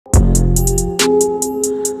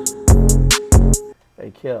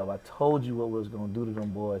Kev, I told you what we was gonna do to them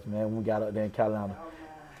boys, man, when we got up there in Carolina. Oh, man.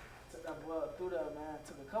 Took that boy up through there, man.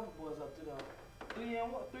 Took a couple boys up through there.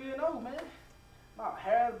 3-0, man. Nah,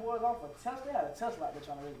 Harris boys off a Tesla. They had a Tesla out there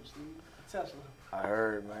trying to raise them, Steve. A Tesla. I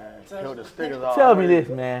heard, man. Tesla. Kill the stickers off. Tell me this,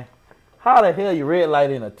 man. How the hell you red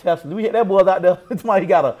light in a Tesla? We hit that boy out there. That's why he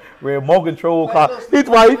got a remote control car. That's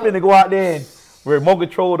why he finna go out there and remote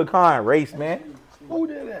control the car and race, man. Who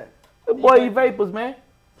did that? The boy E-Vapors, man.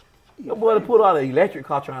 The boy that put out an electric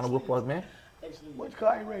car trying to whip us, man. Which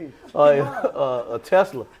car he raced? A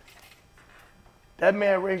Tesla. That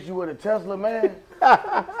man raced you with a Tesla, man?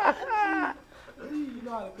 You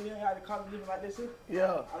know how the car living like this here?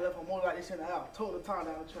 Yeah. I left a motor like this in the house. Told the time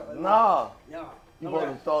down the track. Like Nah. Yeah. You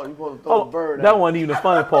supposed to throw the bird That out. wasn't even the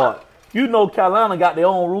funny part. You know Carolina got their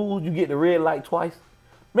own rules. You get the red light twice.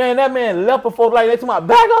 Man, that man left before like that to my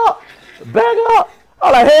back up. Back up.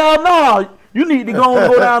 I'm like, hell no. You need to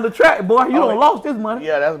go down the track, boy. You don't lost this money.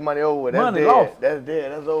 Yeah, that's money over with. That's Money dead. lost. That's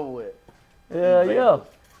dead. That's over with. Yeah.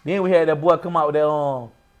 Then we had that boy come out with that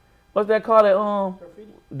what's that car that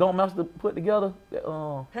Don't Master put together? That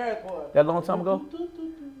Harris boy. that long time ago?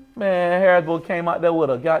 Man, Harris boy came out there with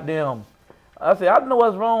a goddamn. I said, I know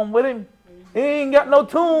what's wrong with him. He ain't got no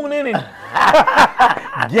tune in him.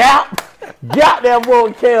 Got that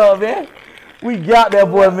boy Kel, man. We got that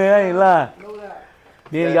boy, man. I ain't lying. Know that.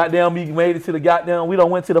 Then goddamn, we made it to the goddamn. We done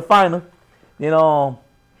went to the final. Then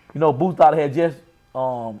you know, Booth thought had just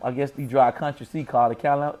I guess he drive a country C car,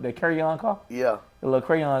 the carry-on car. Yeah. The little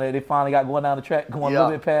crayon that they finally got going down the track, going a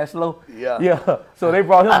little bit past slow. Yeah. So they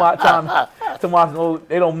brought him out trying to watch.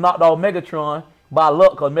 They don't knock off Megatron by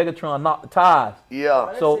luck, because Megatron knocked the tires.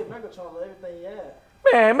 Yeah. So Megatron on everything he had.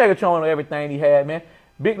 Man, Megatron on everything he had, man.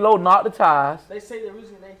 Big Low knocked the tires. They say the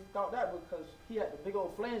reason they thought that was because he had the big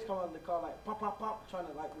old flames coming out of the car, like pop, pop, pop, trying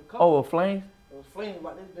to like recover. Oh, flames? It was flames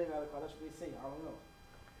about this big out of the car. That's what they say. I don't know.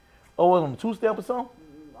 Oh, was it on the two-step or something?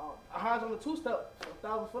 Highs on the two-step,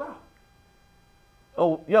 1,000 foot out.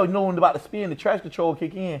 Oh, yo, you know when about to spin, the traction control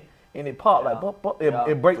kick in, and it popped like,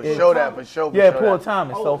 it break. For sure. Yeah, poor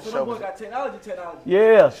timing. Oh, So that boy got technology.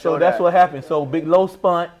 yeah, so that's what happened. So Big Low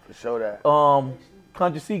spun. For sure that.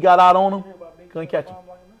 Country C got out on him. Couldn't catch him.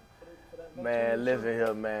 Man, listen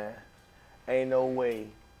here, man. Ain't no way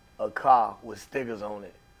a car with stickers on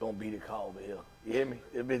it gonna beat a car over here. You hear me?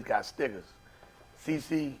 This bitch got stickers.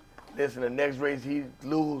 CC, listen, the next race he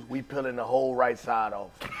lose, we peeling the whole right side off.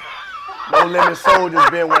 No Limit Soldiers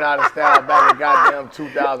been went out of style back in goddamn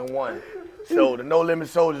 2001. So the No Limit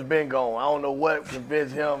Soldiers been gone. I don't know what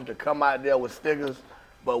convinced him to come out there with stickers,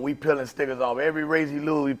 but we peeling stickers off. Every race he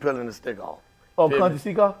lose, we peeling the sticker off. Oh, Country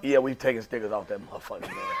C car? Yeah, we taking stickers off that motherfucker,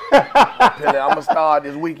 man. I'm gonna start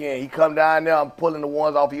this weekend. He come down there, I'm pulling the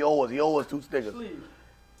ones off he owes us. He owes us 2 stickers. Sleeve.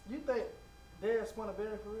 You think Dad spun a berry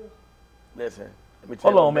for real? Listen, let me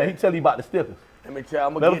tell you. Hold on, man. He tell you about the stickers. Let me tell you,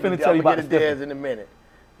 I'm Let him gonna tell you about the the stickers. dads in a minute.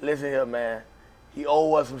 Listen here, man. He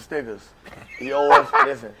owe us some stickers. He owe us,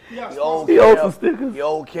 listen. He owed some stickers. He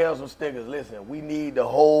owed Kel some stickers. Listen, we need the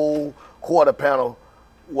whole quarter panel.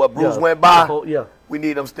 What Bruce went by, we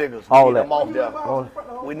need them stickers. We need them off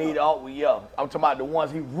there. We need all, I'm talking about the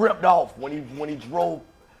ones he ripped off when he drove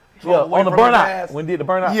on the burnout. When he did the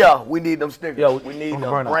burnout. Yeah, we need them stickers. Yeah, we need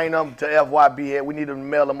them. Bring them to FYB. We need them to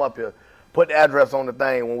mail them up here. Put the address on the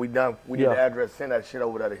thing when we done. We need the address. Send that shit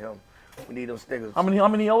over there to him. We need them stickers. How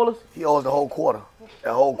many owes us? He owes the whole quarter.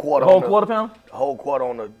 The whole quarter. The whole quarter pound? The whole quarter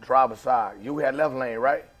on the driver's side. You had left lane,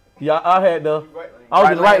 right? Yeah, I had I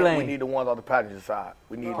was in the right lane. We need the ones on the passenger side.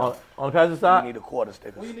 We need them. On the passenger side? We need the quarter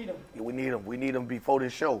stickers. Where you need them? Yeah, we need them. We need them before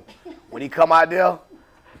this show. When he come out there,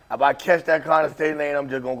 if I catch that car in the state lane, I'm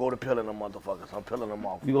just gonna go to peeling them motherfuckers. I'm peeling them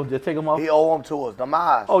off. You gonna just take them off? He owe them to us. Them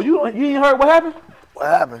eyes. Oh, you ain't heard what happened? What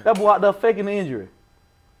happened? That boy out there faking the injury.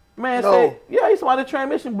 Man said, yeah, he saw the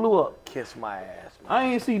transmission blew up. Kiss my ass, man. I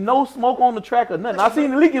ain't see no smoke on the track or nothing. I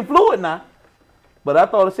seen the leaking fluid now. But I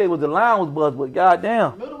thought it said was the line was buzzed, but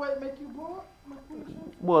goddamn. Middleweight make you blow up?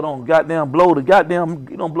 Boy, don't goddamn blow the goddamn,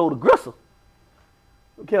 you don't blow the gristle.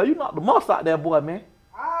 Okay, you knocked the muscle out there, boy, man.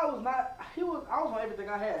 I was on everything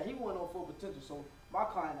I had. He wasn't on full potential, so my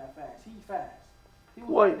car ain't that fast. He fast. He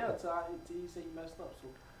was right there till he said he messed up,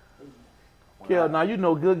 so. Kel, now you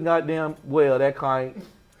know good goddamn well that car ain't.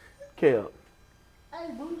 Kel.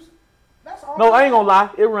 Hey, Bruce, that's all. No, I ain't gonna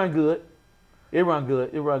lie. It run good. It run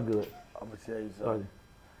good. It run good. I'm gonna tell you something.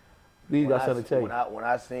 These got something to tell you. When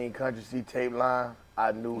I seen Country C tape line,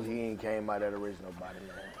 I knew he ain't came out of the original body,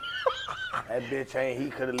 man. That bitch ain't. He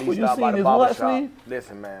could at least stopped by the barber shop.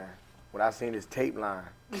 Listen, man. When I seen his tape line,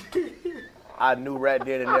 I knew right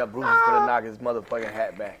then and there Bruce was gonna knock his motherfucking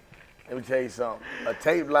hat back. Let me tell you something. A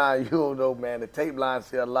tape line, you don't know, man. The tape line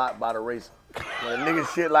say a lot about a racer. When a nigga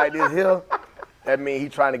shit like this here, that mean he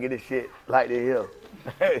trying to get his shit like this here.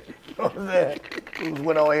 You know what I'm saying? He just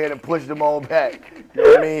went on ahead and pushed them on back. You know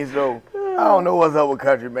what I mean? So I don't know what's up with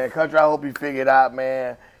Country, man. Country, I hope you figured out,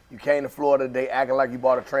 man. You came to Florida today acting like you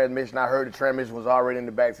bought a transmission. I heard the transmission was already in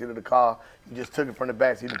the backseat of the car. You just took it from the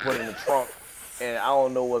backseat and put it in the trunk. And I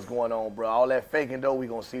don't know what's going on, bro. All that faking, though, we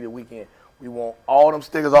going to see the weekend. We want all them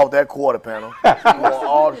stickers off that quarter panel. We want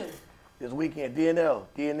all this weekend.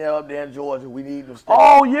 DNL up there in Georgia. We need them stickers.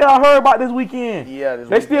 Oh, yeah, I heard about this weekend. Yeah, this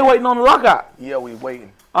They weekend. still waiting on the lockout. Yeah, we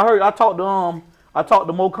waiting. I talked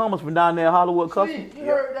to Mo Cummins from down there in Hollywood Customs. You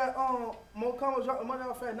heard that Mo Cummins dropped the money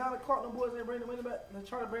off at 9 o'clock. Them boys ain't bring the money back. They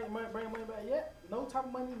try to bring the money back yet. No type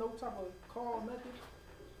of money, no type of call, nothing.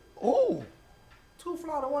 Ooh. 2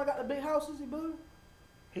 Florida, one got the big houses he built.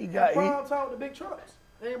 He got Prime time with the big trucks.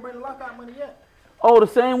 They ain't bring the lockout money yet. Oh, the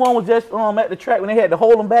same one was just at the track when they had to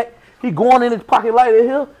hold him back. He going in his pocket like that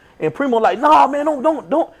here. And Primo like, nah, man,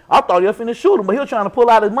 don't. I thought he was finna shoot him, but he was trying to pull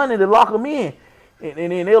out his money to lock him in. And then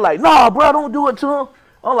they were like, nah, bro, don't do it to him.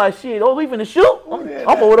 I'm like, shit, we finna shoot?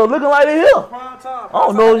 I'm over there looking like that here. Prime time. I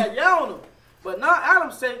don't know. I yell on him. But now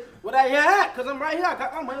Adam say, where that here at? Because I'm right here. I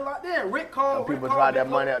got my money locked there. Rick called. People dropped that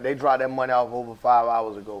money out. They dropped that money off over 5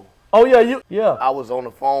 hours ago. Oh, yeah. I was on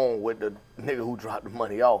the phone with the nigga who dropped the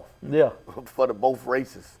money off. Yeah. For the both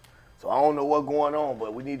races. So I don't know what's going on,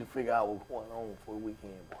 but we need to figure out what's going on for the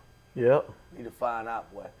weekend, boy. Yep. We need to find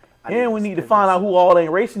out, boy. And we need to find out who all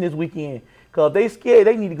ain't racing this weekend. Because if they scared,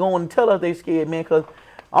 they need to go on and tell us they scared, man. Because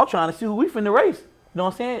I'm trying to see who we finna race. You know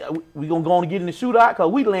what I'm saying? We going to go on and get in the shootout because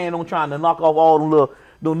we land on trying to knock off all the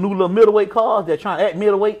new little middleweight cars that trying to act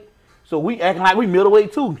middleweight. So we acting like we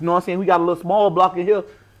middleweight too. You know what I'm saying? We got a little small block in here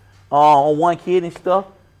on one kid and stuff.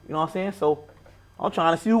 You know what I'm saying? So I'm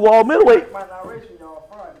trying to see who all middleweight. Might not race with y'all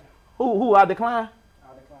Friday. Who I decline?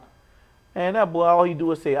 I decline. And that boy, all he do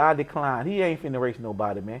is say, I decline. He ain't finna race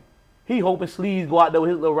nobody, man. He hoping Sleeves go out there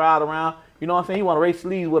with his little ride around. You know what I'm saying? He want to race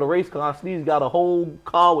Sleeves with a race car. Sleeves got a whole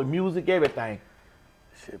car with music, everything.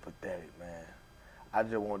 Shit pathetic, man. I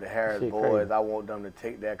just want the Harris boys, crazy. I want them to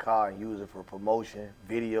take that car and use it for promotion,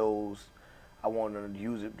 videos. I want them to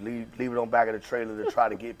use it, leave it on back of the trailer to try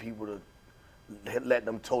to get people to let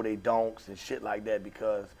them tow their donks and shit like that,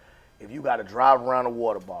 because if you got to drive around a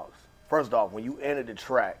water box, first off, when you entered the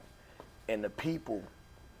track and the people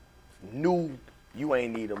knew you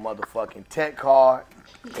ain't need a motherfucking tent card,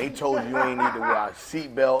 they told you ain't need to wear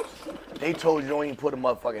seat belts, they told you don't even put a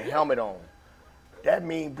motherfucking helmet on. That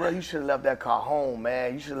mean, bro, you should have left that car home,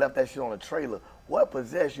 man. You should have left that shit on a trailer. What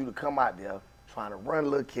possessed you to come out there trying to run a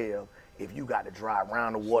little Kev if you got to drive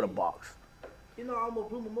around the water box? You know, I almost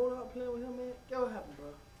blew my motor up playing with him, man. Guess what happened, bro?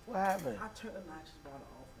 What happened? I turned the nitrous bottle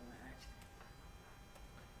off on an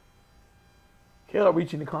accident. Kev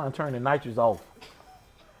reaching the car and turn the nitrous off.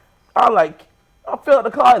 I felt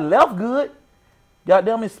the car left good.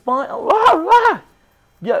 Goddamn, it spun.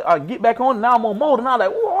 Yeah, I get back on. Now I'm on motor. Now I'm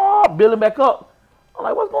like, whoa, building back up. I'm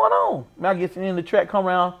like, what's going on? Man, I get in the track, come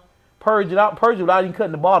around, purge it without even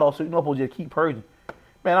cutting the bottle off, so you know, supposed to just keep purging.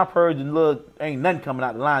 Man, I purged and look, ain't nothing coming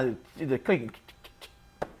out the line. It's just clicking.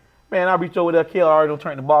 Man, I reach over there, Kel already don't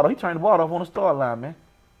turn the bottle. He turned the bottle off on the start line, man.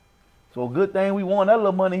 So good thing we won that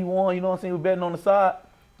little money he won, you know what I'm saying? We're betting on the side.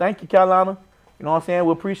 Thank you, Carolina. You know what I'm saying?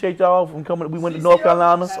 We appreciate y'all from coming. We went to North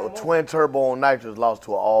Carolina. So twin turbo on nitrous lost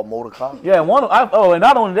to an all motor car? Yeah, and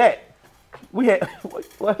not only that, we had,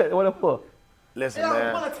 what that for? Listen, Yeah,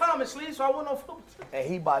 man. I was time in sleep, so I wasn't on foot. And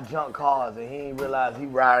he bought junk cars and he ain't realized he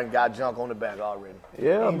riding got junk on the back already.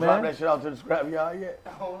 Yeah, he ain't man. dropped that shit off to the scrap yard yet.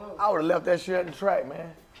 I don't know. I would have left that shit at the track, man.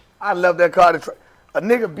 I left that car at the track. A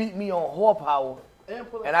nigga beat me on horsepower,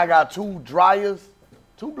 and I got 2 dryers,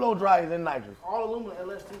 2 blow dryers and nitrous. all aluminum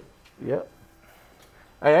LS2. Yep.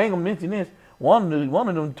 Hey, I ain't gonna mention this. One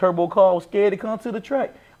of them turbo cars was scared to come to the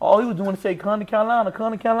track. All he was doing was say, come to Carolina,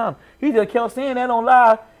 come to Carolina. He just kept saying that on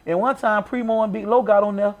live. And one time, Primo and Big Low got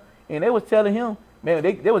on there, and they was telling him, man,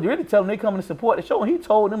 they was really telling him they coming to support the show. And he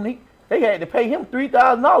told them they had to pay him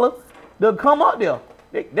 $3,000 to come up there.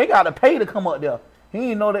 They got to pay to come up there. He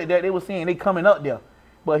didn't know that they was saying they coming up there.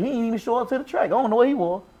 But he didn't even show up to the track. I don't know where he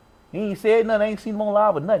was. He ain't said nothing. I ain't seen him on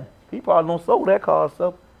live or nothing. He probably don't sold that car or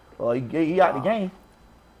stuff. He out the game.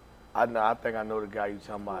 I think I know the guy you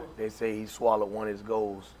talking about. They say he swallowed one of his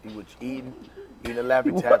goals. He was eating a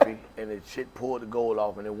Laffy Taffy, and the shit pulled the gold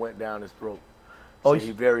off, and it went down his throat. So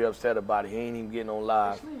he's very upset about it. He ain't even getting on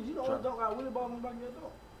live. You know what don't got Willie Ball in the back of your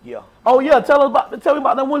door? Yeah. Oh yeah, tell me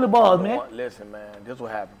about them Willie balls, man. Listen, man, this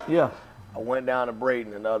what happened. Yeah. I went down to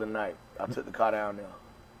Braden the other night. I took the car down there.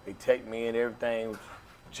 They take me in, everything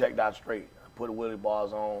checked out straight. I put the Willie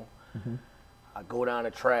bars on. I go down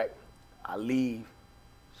the track. I leave.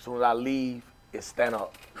 As soon as I leave, it stand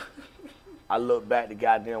up. I look back, the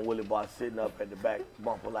goddamn Willie bar sitting up at the back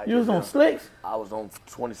bumper like You was on slicks? I was on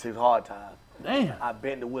 26 hard time. Damn. I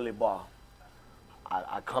bent the Willie bar.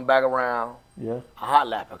 I come back around. Yeah. I hot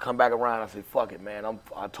lap. I come back around. I say, fuck it, man.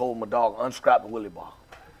 I told my dog, unstrap the Willie bar.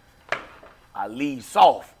 I leave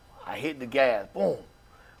soft. I hit the gas. Boom.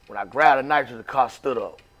 When I grabbed the nitrous, the car stood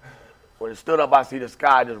up. When it stood up, I see the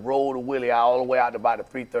sky just roll the Willie out all the way out to about the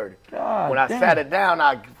 330. When I sat it down,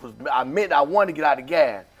 I meant I wanted to get out the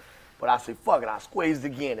gas. But I said, fuck it. I squeezed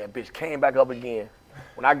again. That bitch came back up again.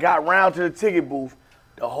 When I got round to the ticket booth,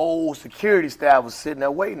 the whole security staff was sitting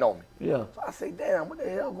there waiting on me. Yeah. So I say, damn, what the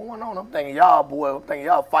hell going on? I'm thinking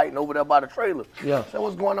y'all fighting over there by the trailer. Yeah. So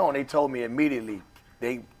what's going on? They told me immediately.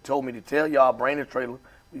 They told me to tell y'all, bring the trailer.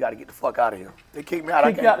 We got to get the fuck out of here. They kicked me out.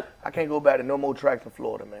 I can't go back to no more tracks in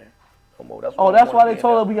Florida, man. No more. That's why they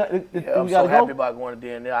told us we got to go? I'm so happy about going to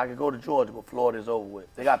DNL. I could go to Georgia, but Florida's over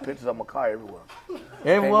with. They got pictures of my car everywhere.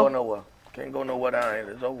 Can't go nowhere. Can't go nowhere down here.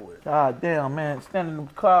 It's over with. God damn, man. Standing in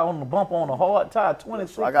the car on the bumper on a hard tire,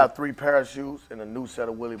 26. So I got 3 parachutes and a new set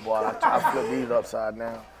of Willie bars. I flip these upside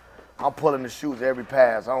down. I'm pulling the chutes every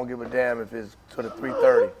pass. I don't give a damn if it's to the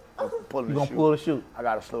 330. I'm pulling the chute. You gonna pull the chute? I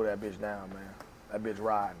gotta slow that bitch down, man. That bitch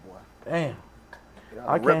riding, boy. Damn.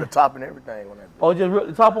 I rip the top and everything on that bitch. Oh, just rip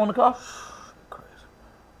the top on the car? Crazy.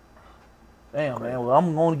 Damn, crazy. Man. Well,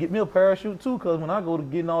 I'm going to get me a parachute, too, because when I go to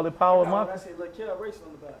getting all the power in my... I say Lil Kel racing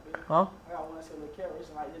on the back, baby. Huh? I got one that say Lil Kel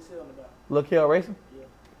racing like this here on the back. Lil Kel racing? Yeah.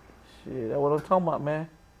 Shit, that's what I'm talking about, man.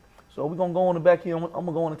 So we're going to go in the back here. I'm going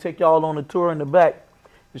to go in and take y'all on the tour in the back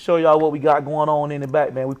to show y'all what we got going on in the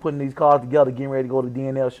back, man. We putting these cars together, getting ready to go to the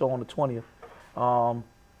DNL show on the 20th.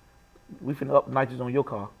 We finna up the nitrous on your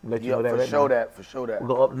car. Let you know that for right sure now. For sure that. We're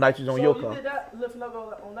going to up the nitrous on your car. So you did that, lifting up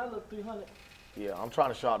on that little 300? Yeah, I'm trying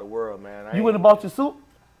to show out the world, man. You went and bought your suit?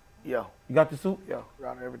 Yeah. You got the suit? Yeah,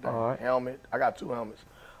 got everything. All right. Helmet. I got 2 helmets.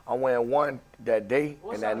 I'm wearing one that day,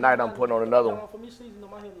 and that night I'm putting on another one. For me, season,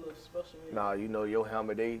 my head a little special. Nah, you know your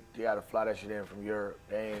helmet, they gotta fly that shit in from Europe.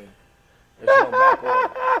 They ain't. That shit on back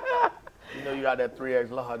order. You know you got that 3X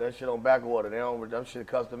large, that shit on back order. They don't, them shit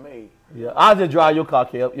custom made. Yeah, I'll just drive your car,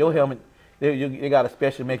 Kev. Your helmet, they got a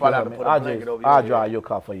special make your helmet. I'll drive your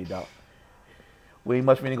car for you, dog. We ain't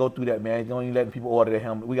much finna go through that, man. Don't even letting people order their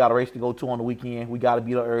helmet. We got a race to go to on the weekend. We gotta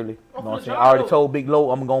be there early. You know what I'm saying? I already told Big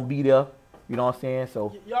Low I'm gonna be there. You know what I'm saying?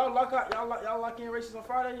 So y'all lock in races on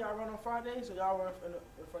Friday. Y'all run on Fridays, or y'all run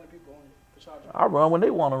in front of people on the I run when they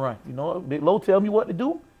want to run. You know, Big Low tell me what to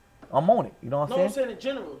do. I'm on it. You know what I'm saying? No, I'm saying in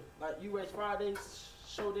general. Like you race Fridays,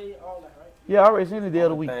 show day, all that, right? Yeah, I race any day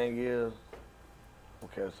of the week. Thing is,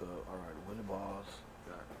 okay, so all right, the Willie bars.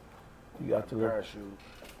 You got the parachute,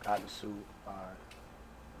 got the suit. All right.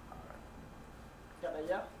 Got that,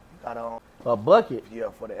 yeah? Got on. A bucket.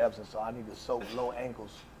 Yeah, for the Epsom, so I need to soak low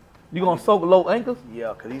ankles. You gonna soak low ankles?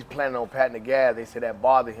 Yeah, because he's planning on patting the gas. They said that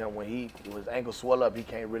bothered him when his ankle swell up, he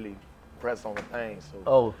can't really press on the thing.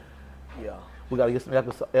 So yeah. We gotta get some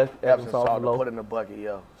Epsom salt to put in the bucket,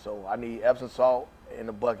 yeah. So I need Epsom salt in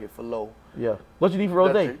the bucket for low. Yeah. What you need for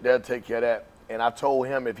Rose? They'll take care of that. And I told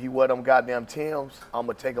him if he wear them goddamn Timbs, I'm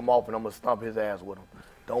gonna take them off and I'm gonna stomp his ass with them.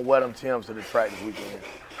 Don't wear them Timbs to the track this weekend.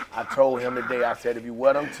 I told him today, I said, if you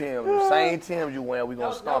wear them Timbs, the same Timbs you wear, we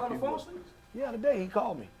gonna stomp you. Yeah, today he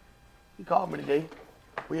called me. He called me today.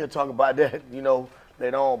 We'll talk about that, you know,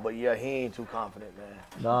 later on. But yeah, he ain't too confident, man.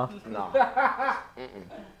 Nah.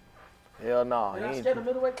 Hell no. Did I scare the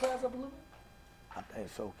middleweight class up a little bit? I think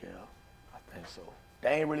so, Cal. I think so. They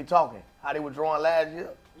ain't really talking. How they were drawing last year?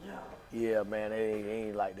 Yeah. Yeah, man, they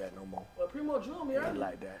ain't like that no more. Well, Primo drew me early. They ain't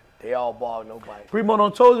like that. They all ball, no bite. Primo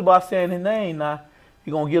don't told you about saying his name now.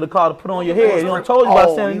 You gonna get a car to put on your head. He don't told you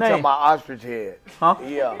about saying his name. Talking about ostrich head. Huh?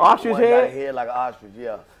 Yeah. Ostrich head? Got a head like an ostrich,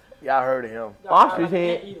 yeah. Yeah, I heard of him. Ostrich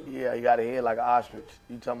head? Yeah, he got a head like an ostrich.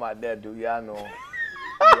 You talking about that dude? Yeah, I know him.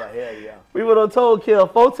 Yeah, hell yeah. We would have told Kel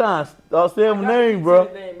 4 times. Don't say his name, bro.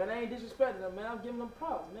 Man, I ain't disrespecting him, man. I'm giving him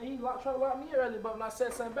props. Man, he tried to lock me early, but when I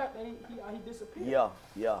said something back, then he disappeared. Yeah.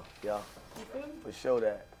 You feel me? For sure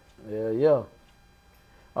that. Yeah.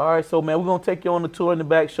 All right, so, man, we're going to take you on the tour in the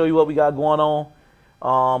back, show you what we got going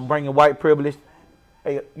on, bringing white privilege.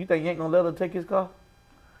 Hey, you think Yank going to let her take his car?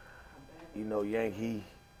 You know, Yank,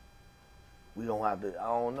 we don't have to, I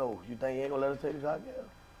don't know. You think he ain't going to let her take his car? Yeah.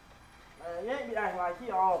 Man, you ain't be acting like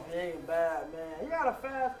he all big and bad, man. He got a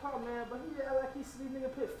fast car, man, but he act like these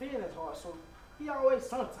nigga put fear in his heart, so he always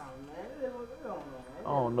sometime, man. I don't know, man. I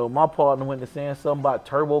don't know. My partner went to saying something about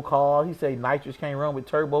turbo car. He said nitrous can't run with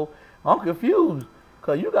turbo. I'm confused,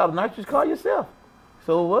 because you got a nitrous car yourself.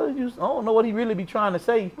 So what I don't know what he really be trying to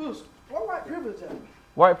say. Bruce, what white privilege at?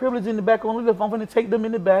 White privilege in the back on the lift. I'm going to take them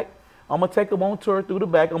in the back. I'm going to take them on tour through the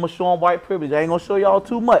back. I'm going to show them white privilege. I ain't going to show y'all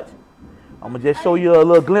too much. I'm going to just show you a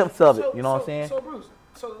little glimpse of it. You know what I'm saying? So, Bruce,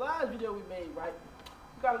 so the last video we made, right?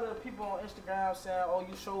 You got a little people on Instagram saying, oh,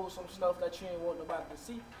 you showed some stuff that you ain't want nobody to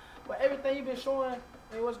see. But everything you've been showing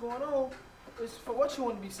and what's going on is for what you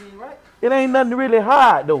want to be seen, right? It ain't nothing to really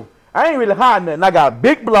hide, though. I ain't really hiding nothing. I got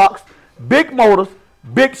big blocks, big motors,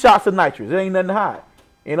 big shots of nitrous. It ain't nothing to hide.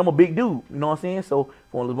 And I'm a big dude, you know what I'm saying? So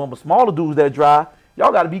for one of the smaller dudes that drive,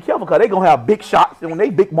 y'all got to be careful because they going to have big shots and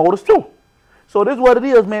they big motors too. So this is what it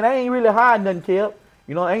is, man. I ain't really hiding nothing, Kev.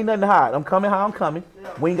 You know, ain't nothing to hide. I'm coming how I'm coming.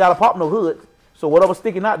 We ain't got to pop no hoods. So whatever's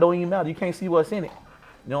sticking out don't even matter. You can't see what's in it.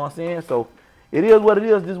 You know what I'm saying? So it is what it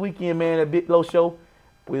is this weekend, man, at Big Low Show.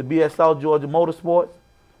 We'll be at South Georgia Motorsports.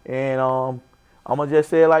 And I'm going to just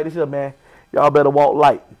say it like this here, man. Y'all better walk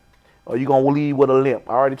light or you going to leave with a limp.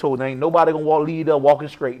 I already told you, ain't nobody going to leave there walking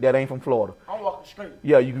straight that ain't from Florida. I'm walking straight.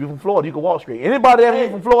 Yeah, you can be from Florida, you can walk straight. Anybody that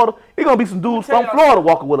ain't from Florida, it's going to be some dudes from Florida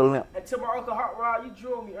walking with a limp. And to my Uncle Hot Rod, you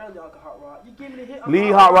drew me earlier, Uncle Hot Rod. You give me the hit.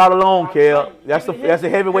 Leave Hot Rod alone, Kel. That's a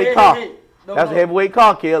heavyweight car. That's a heavyweight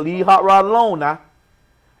car, Kel. Leave Hot Rod alone now.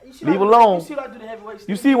 Leave alone. You see what I do the heavyweight.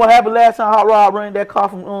 You see what happened last time Hot Rod ran that car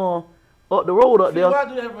from up the road up there? What I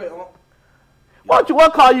do the heavyweight,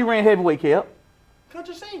 What car you ran heavyweight, Kel?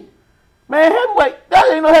 Country scene. Man, heavyweight, that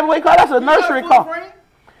ain't no heavyweight car. That's a nursery car.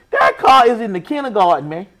 That car is in the kindergarten,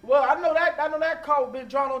 man. Well, I know that car been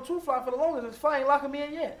drawn on 2 Fly for the longest. It's Fly ain't locking me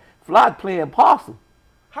in yet. Fly playing possum.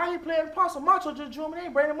 How he playing possum? Macho just drew me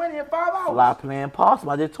in, bringing money in 5 hours. Fly playing possum.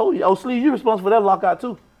 I just told you. Oh, Slee, you responsible for that lockout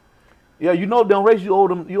too. Yeah, you know them race you owe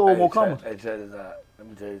them. You owe more comers. Hey, check this out. Let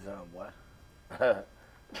me tell you something, boy.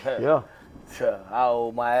 Yeah. I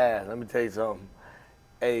owe my ass. Let me tell you something.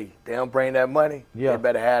 Hey, they don't bring that money. Yeah. They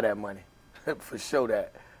better have that money. For sure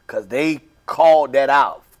that. Because they called that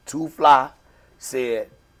out. 2 Fly said,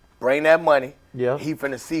 bring that money. Yeah. He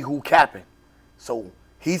finna see who capping. So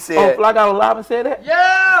he said. Oh, Fly got on live and said that?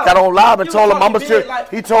 Yeah. Got on live and told him, I'm going to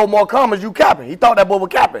he told more comers, you capping. He thought that boy was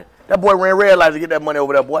capping. That boy ran red lights to get that money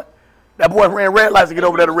over there, boy. That boy ran red lights to get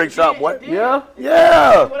over there to rig shop, boy. Yeah?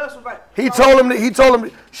 Yeah. What else was like? He told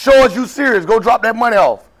him, show us you serious. Go drop that money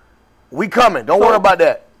off. We coming. Don't worry about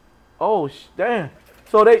that. Oh, damn.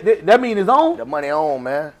 So that mean it's on? The money on,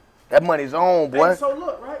 man. That money's on, boy. Hey, so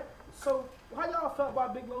look, right? So how y'all felt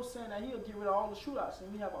about Big Low saying that he'll get rid of all the shootouts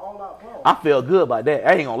and we have an all-out brawl? I felt good about that.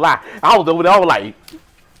 I ain't gonna lie. I was over there. I was like,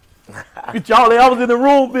 bitch, y'all. I was in the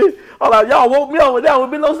room, bitch. I was like, y'all woke me up with that when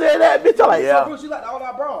Big Low said that, bitch. I like, So Bruce, you like the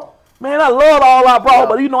all-out brawl? Man, I love all-out brawl,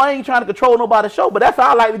 but you know I ain't trying to control nobody's show. But that's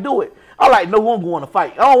how I like to do it. I like to know who I'm going to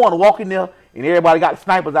fight. I don't want to walk in there and everybody got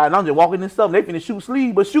snipers out and I'm just walking in something. They finna shoot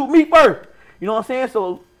Sleeve, but shoot me first. You know what I'm saying?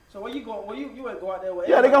 So where you going? Well, you ain't go out there with.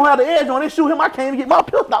 Yeah, they gonna have the edge on. They shoot him. I can't even get my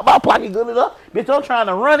pistol out my pocket good enough. Bitch, I'm trying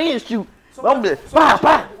to run in and shoot. So I'm just,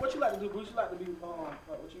 bye. What you like to do, Bruce? You like to be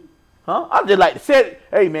what you? Huh? I just like to say,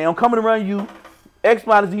 hey man, I'm coming to run you X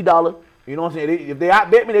minus Z dollar. You know what I'm saying? If they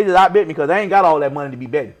outbet me, they just outbet me because I ain't got all that money to be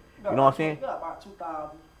betting. You know what I'm saying? Yeah, about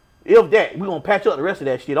 2,000. If that, we gonna patch up the rest of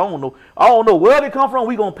that shit. I don't know where they come from.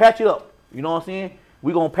 We gonna patch it up. You know what I'm saying?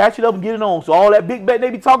 We gonna patch it up and get it on. So all that big bet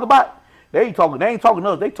they be talking about, they ain't talking to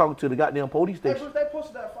us. They talking to the goddamn police Hey, station. Bruce, they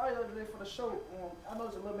posted that flyer the other day for the show. I know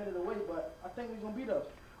it's a little minute away, but I think we're gonna be there.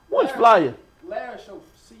 Which flyer? Larry show.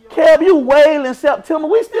 Kev, you wail in September.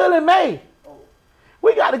 We still in May. Oh.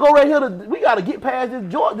 We got to go right here. We got to get past the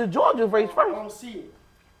Georgia race I first. don't see it.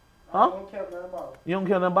 Huh? I don't care nothing about it. You don't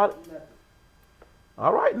care nothing about it? Nothing.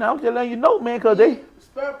 All right, now I'm just letting you know, man, because they.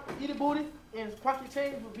 Spare Edie Booty and Pocket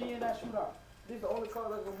Change will be in that shootout. This is the only car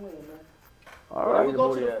that's going to win, man. All right. We're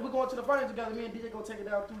going to the finals together. Me and DJ going to take it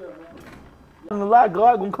down through there, man. And a lot of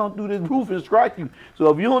God going to come through this roof and strike you. So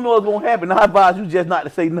if you don't know what's going to happen, I advise you just not to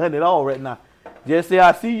say nothing at all right now. Just say,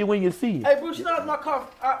 I see you when you see you. Hey, Bruce, you know that's my car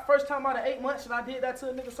first time out of 8 months, and I did that to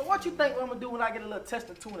a nigga. So what you think I'm going to do when I get a little test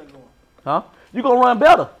of tuning going? Huh? You going to run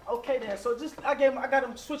better. Okay, then. So just, I got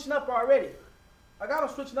them switching up already.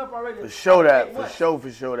 For sure that.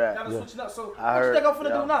 Got them switching up. So what you think I'm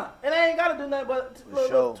finna do now? And I ain't got to do nothing but a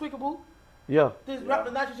little tweakable. Yeah. Just drop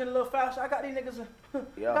the nitrogen a little faster. I got these niggas.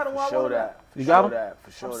 Yeah, for sure that. You got them?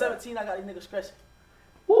 For sure I'm 17, I got these niggas scratching.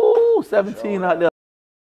 Woo, 17 out there.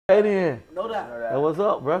 Right in. No doubt. Hey, what's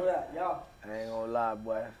up, bro? No doubt, y'all. I ain't gonna lie,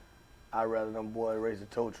 boy. I'd rather them boys race a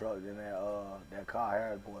tow truck than that car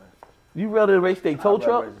Harris boy. You rather race their tow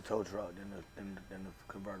truck? I'd rather race a tow truck than the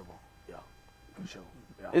convertible. Yeah, for sure.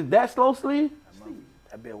 Yeah. Is that slow, Sleeve?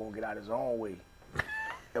 That bitch won't get out his own way.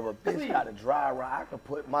 If a bitch got a dry ride, I could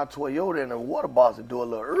put my Toyota in a water box and do a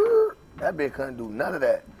little. That bitch couldn't do none of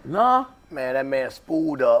that. Nah. Man, that man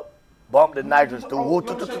spooled up, bumped the nitrous through. I'm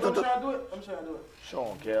trying to do it. Show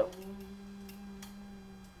him, Kev.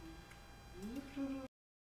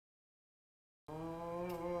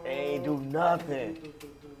 nothing.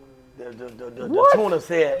 The tuna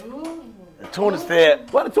said. The tuna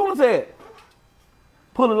said. What the tuna said?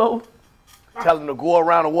 Pull it over. Tell him to go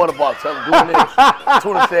around the water bottle. Tell him doing this. The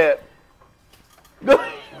tuna said.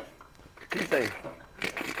 He say.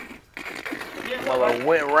 Well,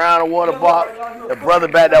 went around the water bottle. The brother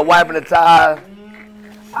back there wiping the tires.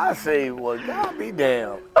 I say, well, God be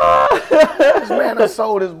damn. This man done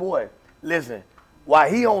sold his boy. Listen, while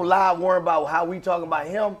he on live worrying about how we talking about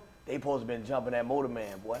him, they supposed to been jumping that motor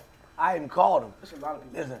man, boy. I even called him.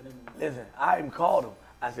 Listen, I even called him.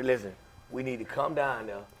 I said, listen, we need to come down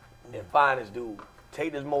there and find this dude.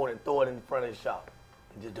 Take this motor and throw it in front of his shop.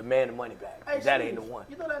 And just demand the money back. Hey, that ain't the one.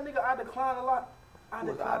 You know that nigga I decline a lot? I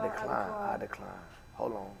decline.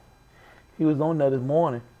 Hold on. He was on there this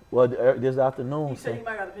morning. Well, this afternoon. He said he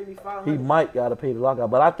might gotta pay me $500. He might gotta pay the lockout,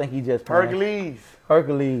 but I think he just Hercules.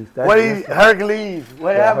 Hercules. Hercules.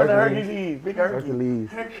 What happened to Hercules. Hercules? Big Hercules.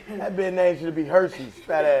 Hercules. That big name should be Hershey's,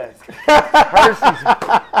 fat ass. Hershey's.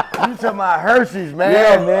 You talking about Hershey's, man?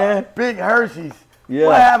 Yeah, man. Big Hershey's. Yeah.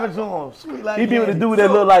 What happened to him? Sweet like He be with the candy. dude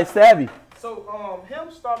that look like Savvy. So him,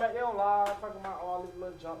 Starmac, they on live talking about all this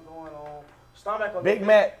little junk going on. Starmac, Big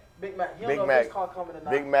Mac. Big Mac. He don't Big know Mac. if his car coming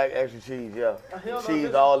tonight. Big Mac extra cheese, yeah. He don't know Cheese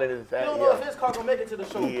if all in his He fat, don't know if yeah. his car gonna make it to the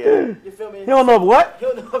show. Yeah. You feel me? He don't know what? He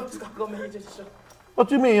don't know if his car gonna make it to the show.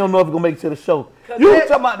 What you mean he don't know if he gonna make it to the show? You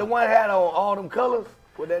talking about the one had on all them colors?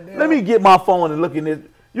 With that damn Let me get my phone and look in this.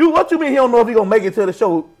 What you mean he don't know if he gonna make it to the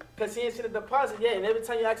show? Cause he ain't seen the deposit yet, and every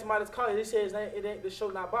time you ask him about his car, he says it ain't the show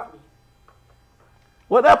not bought me.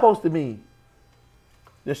 What that supposed to mean?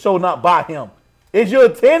 The show not by him. Is you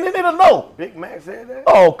attending it or no? Big Mac said that?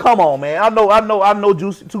 Oh, come on, man. I know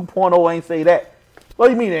Juicy 2.0 ain't say that. What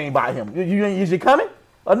do you mean it ain't by him? Is you coming?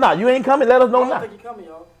 Or not? You ain't coming? Let us know now. I don't think he coming,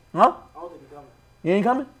 y'all. Huh? I don't think he coming. You ain't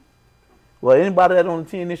coming? Well, anybody that on the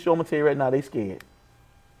team this show, I'm gonna tell you right now, they scared.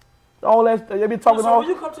 All that they be talking So all. when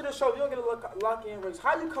you come to the show, you don't get a lock-in race.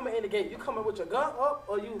 How you coming in the gate? You coming with your gun up,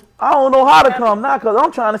 or you? I don't know how to come now, cause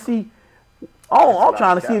I'm trying to see. I'm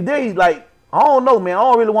trying to see if they like. I don't know, man. I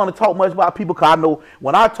don't really want to talk much about people, cause I know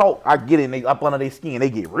when I talk, I get in up under their skin. They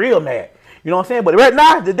get real mad. You know what I'm saying? But right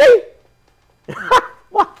now, today,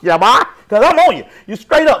 yeah, boy, cause I'm on you. You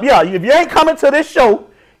straight up, yeah. If you ain't coming to this show,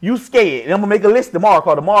 you scared. And I'm gonna make a list tomorrow.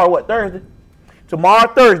 Cause tomorrow what, Thursday?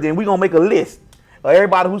 Tomorrow Thursday, and we gonna make a list of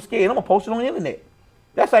everybody who's scared. I'm gonna post it on the internet.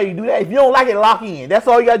 That's how you do that. If you don't like it, lock in. That's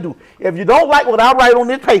all you gotta do. If you don't like what I write on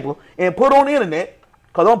this paper and put on the internet,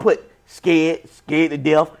 cause I'm gonna put scared to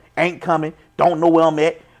death, ain't coming, don't know where I'm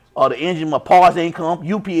at, or the engine, my parts ain't come,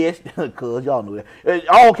 UPS, cause y'all know that.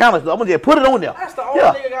 All kind of stuff. I'm gonna just put it on there. That's the only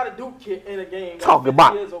nigga got a Duke kit in the game. Talk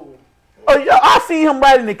about. Years old. Oh, yeah, I see him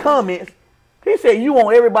write in the comments. He said you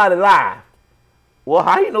want everybody live. Well,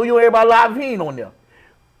 how you know you want everybody live if he ain't on there?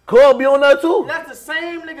 Cub be on there too. That's the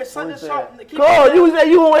same nigga Sunday Sharp. Cub, you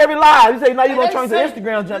say you want every live. You say now you gonna Hey, turn to say-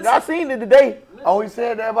 Instagram junk. I seen it today. Oh, he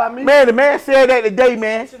said that about me? Man, the man said that today,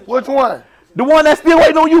 man. Which one? The one that's still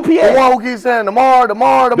waiting on UPS. The one who keeps saying tomorrow.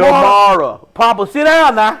 Tomorrow. Papa, sit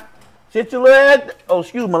down now. Sit your little,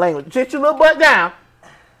 excuse my language. Sit your little butt down.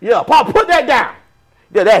 Yeah, Papa, put that down.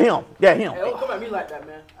 Yeah, that him. Hey, don't come at me like that,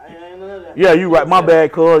 man. I ain't none of that. Yeah, you right. My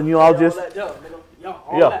bad, cuz. You know, I was just.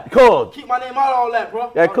 Yeah, cuz. keep my name out of all that,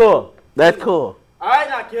 bro. That cuz. That's cuz. All right,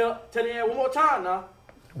 now, Kill. Tell you one more time, now.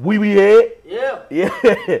 We head. Yeah.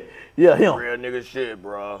 Yeah. Yeah, him. Real nigga shit,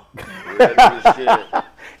 bro. Real nigga shit. Real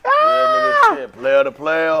nigga shit. Player to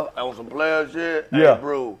player. On some player shit. Yeah. Hey,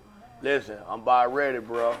 bro. Listen, I'm about ready,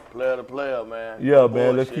 bro. Player to player, man. Yeah,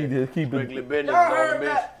 man. Let's Bullshit. keep Strictly it. business Y'all on heard bitch.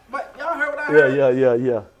 that? But y'all heard what I heard?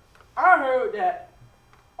 Yeah. I heard that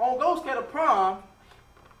on Ghost get a prom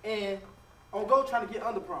and on Go trying to get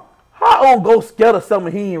under prom. How on go scared of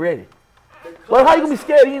something he ain't ready? Well, how you gonna be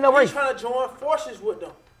scared? He ain't no He's race. trying to join forces with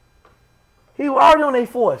them. He was already on their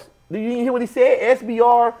force. Did you hear what he said?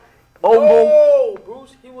 SBR, Ogo. Oh,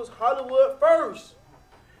 Bruce, he was Hollywood first.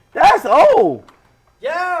 That's old.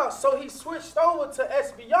 Yeah, so he switched over to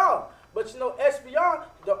SBR. But you know, SBR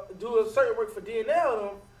do a certain work for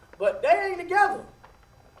DNL, but they ain't together.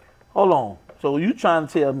 Hold on. So you trying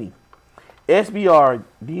to tell me SBR,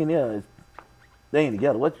 DNL is they ain't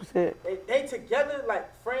together? What you said? They together like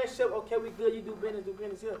friendship. Okay, we good. You do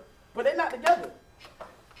business here. But they not together.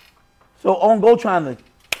 So on go trying to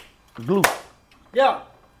glue. Yeah,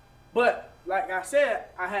 but like I said,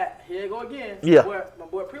 here you go again. Yeah. My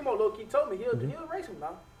boy Primo low key told me he'll race him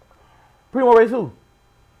now. Primo race who?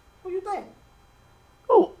 Who you think?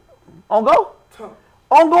 Who? On go?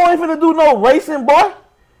 On go ain't finna do no racing, boy.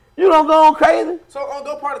 You don't go on crazy. So on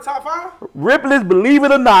go part of top 5? Ripley's, believe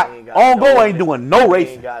it or not, on go ain't doing no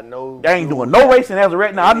racing. They ain't doing no racing as of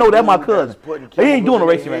right now. I know that's my cousin. He ain't doing no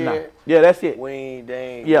racing right now. Yeah, that's it.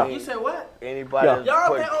 Yeah. You said what? Anybody?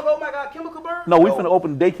 Y'all think on go might got chemical burn? No, we finna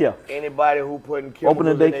open the daycare. Anybody who putting chemicals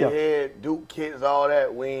in their head, Duke kits, all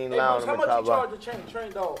that, we ain't allowing them How to much talk you about. charge to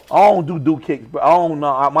train dog? I don't do Duke kicks, but I don't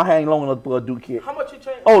know. My hand ain't long enough for a Duke kick. How much you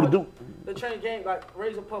train? Oh, the Duke. The train game, like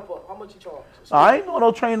raise a pup up. How much you charge? I ain't doing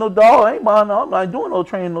no training no dog. I ain't buying no. I'm not doing no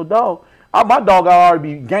training no dog. My dog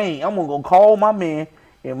already be game. I'm gonna call my man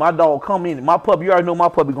and my dog come in. My puppy, you already know my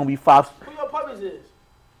puppy gonna be 5. Who your puppies is?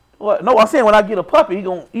 What? No, I'm saying when I get a puppy,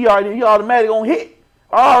 he automatically gonna hit.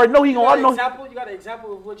 I already know he gonna. You got an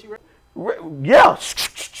example of what you? Yeah.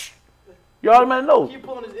 You already know. Keep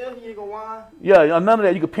pulling his ear, he ain't gonna whine. Yeah, none of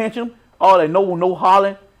that. You can pinch him. All that, no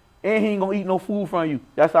hollering, and he ain't gonna eat no food from you.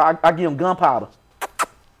 That's how I give him gunpowder.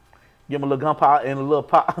 Give him a little gunpowder and a little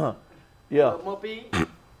pop. Yeah.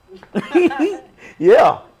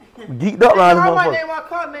 Yeah. Geeked up around him. I might name my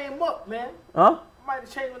car name Muck, man. Huh? I might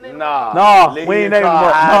change my name. Nah, we ain't naming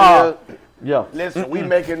Muck. Nah. Yeah. Listen, we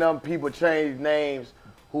making them people change names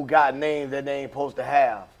who got names that they ain't supposed to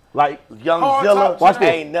have. Like Young Zilla,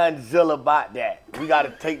 ain't nothing Zilla about that. We got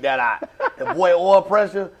to take that out. The boy Oil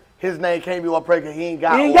Pressure, his name can't be Oil Pressure. He ain't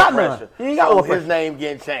got oil pressure. He ain't got oil pressure. His name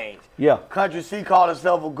getting changed. Yeah. Country C called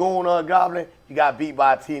himself a goon or a goblin. You got beat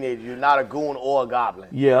by a teenager. You're not a goon or a goblin.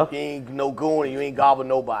 Yeah. You ain't no goon and you ain't gobble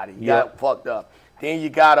nobody. You got fucked up. Then you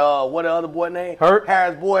got what the other boy name?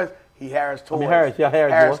 Harris Boys. He Harris Toys.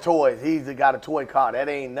 Harris Toys. He's got a toy car. That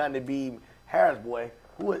ain't nothing to be Harris Boy.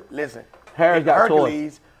 Listen. Harris got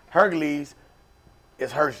toys. Hercules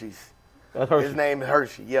is Hershey's. That's Hershey. His name is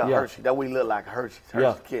Hershey. Yeah, Hershey. That we look like Hershey's.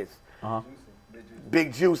 Hershey's Kids.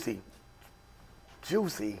 Big Juicy.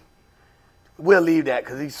 Juicy. We'll leave that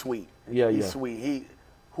because he's sweet. Yeah, he's sweet.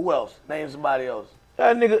 Who else? Name somebody else.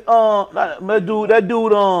 That nigga, that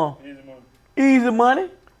dude, Easy Money.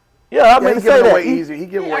 Yeah, I mean to say that. He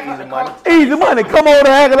giving away easy money. Easy Money. Come over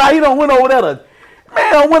there acting like he done went over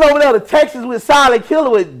there to Texas with Silent Killer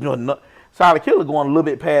with Silent Killer going a little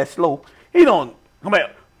bit past slow. He don't come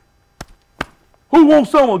here. Who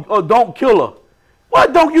wants someone don't kill her?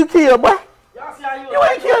 What don't you kill, boy? Y'all see how you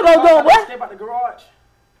ain't kill no dog, boy. Escape out the garage.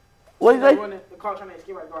 What you say? The car trying to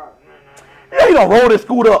escape out the garage. Yeah, he don't roll this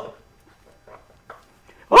scoot up.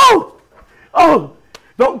 Oh,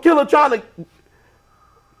 don't kill her trying to.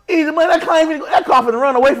 Easy Money, that car finna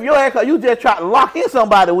run away from your ass because you just tried to lock in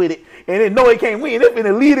somebody with it and then know it can't win. They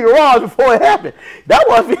finna leave the garage before it happened. That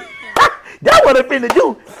what it finna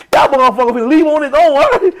do. That motherfucker finna leave on his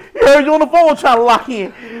own. He heard you on the phone trying to lock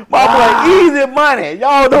in. My boy, Easy Money.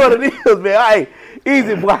 Y'all know what it is, man. Hey,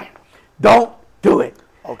 Easy Boy, don't do it.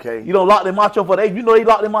 Okay. You don't lock the macho for the 8th. You know he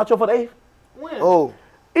locked the macho for the 8th? When? Oh.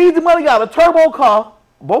 Easy Money got a turbo car,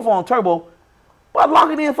 both on turbo, but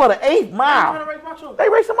locking in for the 8th mile. They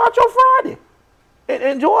racing Macho Friday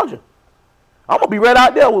in Georgia. I'm going to be right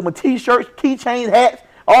out there with my T-shirts, keychains, hats,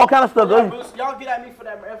 all kind of stuff. Yeah, Bruce, y'all get at me for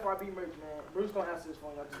that FYB merch, man. Bruce don't answer his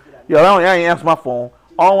phone. Y'all just get at me. Yeah, I ain't answer my phone.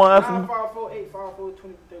 I don't want to answer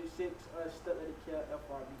 954-854-2036. Step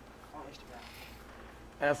FYB on Instagram.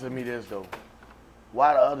 Answer me this, though.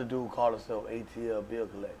 Why the other dude called himself ATL bill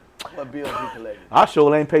collector? What bills he collected? I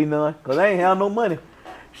sure ain't pay none because I ain't have no money.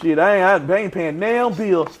 Shit, I ain't paying damn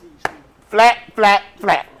bills. Flat.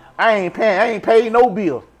 I ain't paid no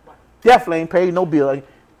bill. Definitely ain't paid no bill.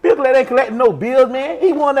 Bill collector ain't collecting no bills, man.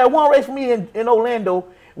 He won that one race for me in Orlando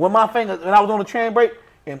when I was on the train brake,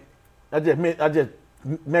 and I just made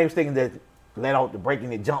mistake and just let out the brake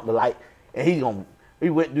and it jumped the light, and he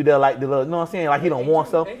went through there like the little, you know what I'm saying, like he don't want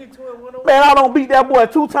something. Man, I don't beat that boy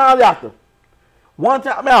 2 times after. One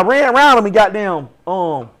time, man, I ran around him and goddamn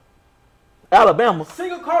Alabama.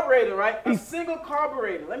 Single carburetor, right? A single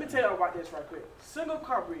carburetor. Let me tell you about this right quick. Single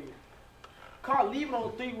carburetor. Car leaving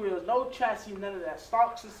on 3 wheels, no chassis, none of that.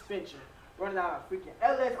 Stock suspension. Running out of freaking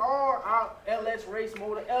LS race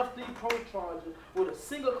motor, F3 Pro Charger with a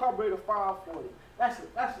single carburetor 540. That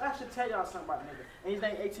should tell y'all something about nigga. And his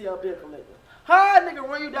name ATL bill collector. How a nigga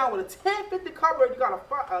run you down with a 1050 carburetor? You got a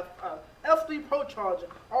F3 Pro Charger,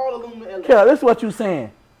 all aluminum LS. Yeah, this is what you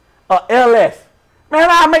saying. LS. Man,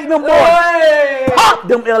 I make them boys pop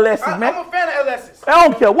them LS's, man. I'm a fan of LS's. I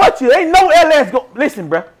don't care what you. Ain't no LS go. Listen,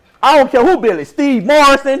 bro. I don't care who built it. Steve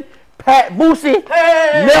Morrison, Pat Boosie,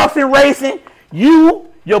 Nelson Racing, you,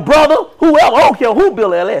 your brother, whoever. I don't care who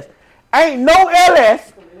built LS. Ain't no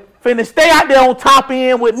LS finna stay out there on top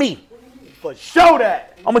end with me. For sure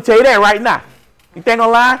that. I'm gonna tell you that right now. You think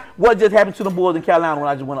I'm lying? What just happened to the boys in Carolina when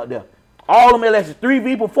I just went up there? All them LS's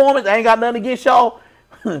 3V performance. I ain't got nothing against y'all.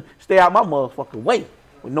 Stay out my motherfucking way.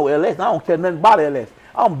 with no LS. I don't care nothing about LS.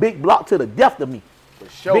 I'm big block to the death of me. For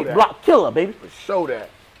sure big block killer, baby. For sure that.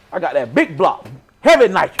 I got that big block. Heavy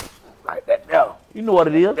nitrous. Like that there. You know what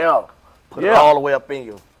it is. There. Put it all the way up in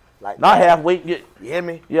you. Like not that. halfway. You hear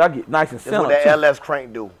me? Yeah, I get nice and That's center. what that LS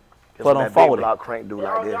crank do. That's For what them that big 40. block crank do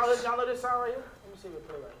like this. Y'all know this sound right here? Let me see if it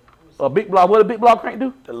play right here. A big block. What a big block crank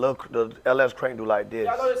do? The LS crank do like this.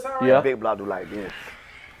 Y'all know this sound right Yeah. The big block do like this.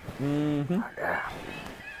 Mm-hmm. Yeah.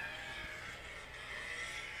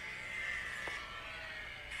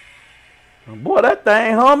 Boy, that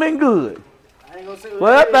thing humming good. I ain't gonna say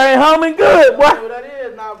Well, that thing humming good, boy. what that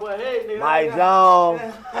is now, but hey, nigga. Mike Jones.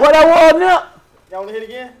 What that was now? Y'all wanna hit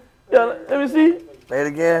again? Yeah, let me see. Play it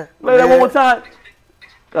again. Play that one more time.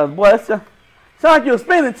 Cause boy, that sound like you were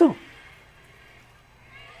spinning too.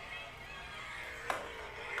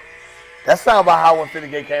 That sound about how 150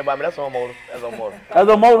 gate came by me. That's on motor. That's on motor. That's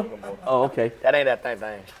a motor? Oh, okay. That ain't that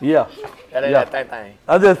thing. Yeah. That ain't that thing.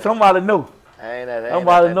 I just somebody know. That ain't that.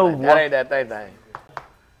 Somebody know. That ain't that thing.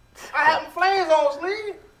 I have my flames on,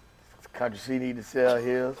 sleeve. Country C need to sell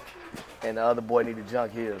his, and the other boy need to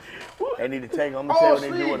junk his. They need to take them. I'm gonna tell you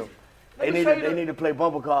what they do with them. They need to play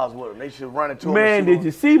bumper cars with them. They should run into them. Man, did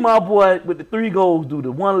you see my boy with the 3 goals do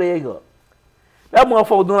the one leg up? That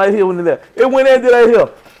motherfucker doing like here when he left. It went in and did like here.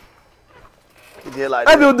 He did like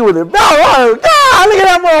That dude doing it. God, look at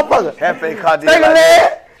that motherfucker. Hefe car did Take a like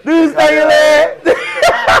leg. Do his take a leg.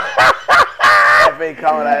 Hefe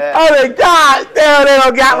car like that. I was like, God damn, they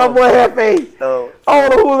don't got my boy Hefe. So, I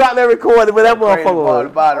don't know who's out there recording, but that motherfucker was.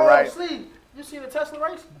 about it, right? Sleeve. You see the Tesla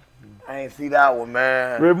race? I ain't see that one,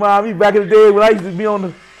 man. Remind me back in the day when I used to be on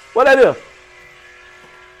the. What that is?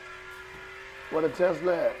 What a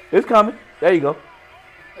Tesla at? It's coming. There you go.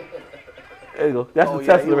 There you go. That's the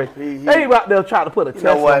Tesla race. They about there trying to put a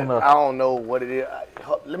Tesla on us. I don't know what it is.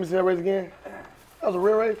 Let me see that race again. That was a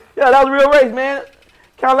real race? Yeah, that was a real race, man.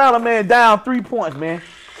 Carolina, man, down 3 points, man.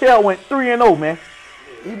 Kel went 3-0, man.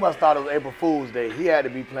 He must thought it was April Fool's Day. He had to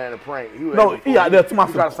be playing a prank. He out there to myself.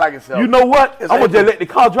 He trying to psych himself. You know what? It's I'm going to just April. let the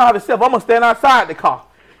car drive itself. I'm going to stand outside the car.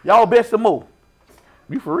 Y'all bet some more.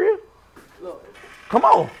 You for real? Look. Come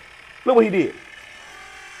on. Look what he did.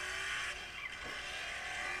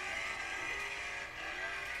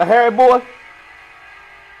 A Harry boy.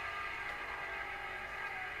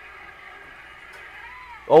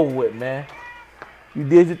 Over with, man. You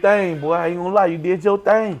did your thing, boy. I ain't gonna lie. You did your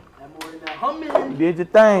thing. That boy in that humming. You did your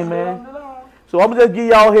thing, man. So I'm gonna just give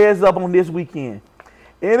y'all heads up on this weekend.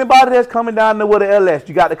 Anybody that's coming down there with an LS,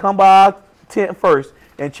 you got to come by our tent first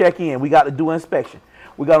and check in. We got to do an inspection.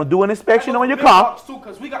 We got to do an inspection on your car.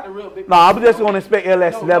 Cause we got the real big. Nah, I'm just gonna inspect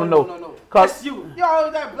LS to let them know. No. Cause That's you. Y'all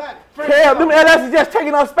that black. yeah, them LS is just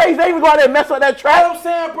taking up space. They even go out there and mess up that You know track. what I'm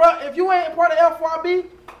saying, bro? If you ain't part of FYB,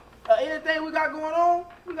 anything we got going on,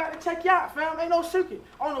 we got to check you out, fam. Ain't no secret.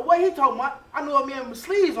 On the way he talking about, I know a man with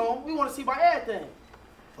sleeves on. We want to see about everything.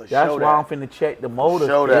 That's why I'm finna check the motor.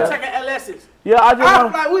 Show that. Checking LS's. Yeah, I just I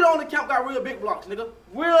want. feel like we the only camp got real big blocks, nigga.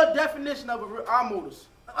 Real definition of our motors.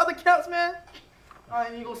 Other camps, man, I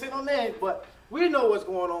ain't even gonna say no names, but we know what's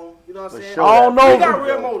going on. You know what I'm saying? sure. I don't know. We got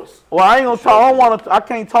real motors. Well, I ain't gonna talk. I don't want to. I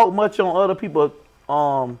can't talk much on other people's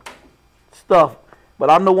stuff. But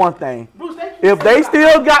I know one thing. Bruce, If they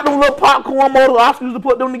still got them little popcorn motors, Oscar used to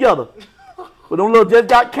put them together. But them little just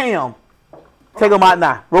got cam. Take them out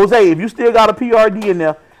now. Rose, if you still got a PRD in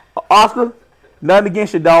there, Oscar, nothing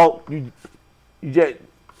against your dog. You just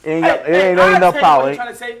ain't enough power. What trying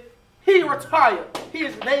to say? He retired.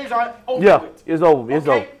 His days are over. Yeah, with. it's over. It's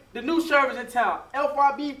over. The new service in town,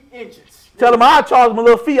 FYB engines. Tell him I'll charge him a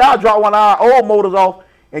little fee. I'll drop one of our old motors off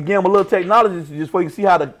and give him a little technology just so you can see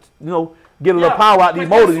how to, get a little power out these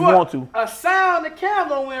motors if you want to. A sound the cam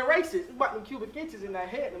don't win races. It's about them cubic inches in that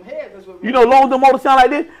head. Them heads. That's what. Long as the motors sound like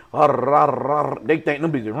this, they think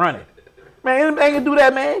them bitches running. Man, anything can do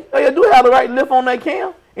that, man. All you do have the right lift on that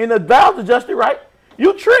cam and the valves adjusted right.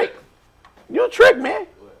 You trick, man.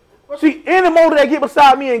 See, any motor that get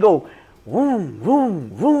beside me and go, boom, boom,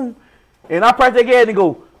 boom, and I press that gas and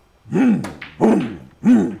go, boom, boom,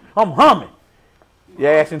 boom, I'm humming.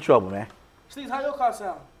 Your ass in trouble, man. Steve, how your car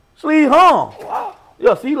sound? Sleeve hum. Wow.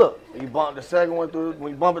 Yeah, see, look. You bump the second one through,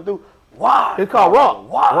 when you bump it through, wow. It's called rock.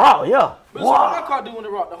 Wow. Rock, yeah. But wow. My car doing the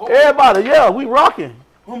rock the whole Everybody, yeah, we rocking.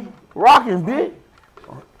 Rocking, bitch.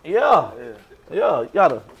 Yeah. Yeah, you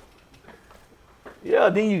gotta. Yeah,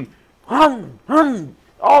 then you,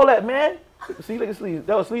 all that, man. See, look at Sleeves.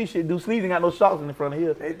 That was Sleeves shit. Do Sleeves ain't got no shocks in the front of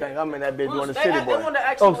here. They think I'm in that bitch Bruce, doing the they city boy. wanted to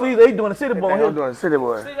ask Oh, you Sleeves, they doing the city They boy think here. I'm doing the city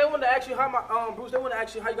boy. See, they wanted to ask you how my Bruce. They wanted to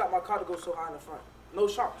ask you how you got my car to go so high in the front. No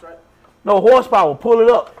shocks, right? No horsepower, pull it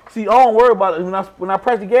up. See, I don't worry about it. When I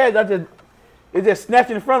press the gas, It's just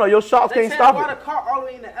snatching in front of your shots They can't said stop why it. the car all the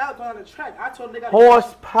way in the out on the track. I told them they got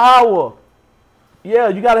Horsepower. Yeah,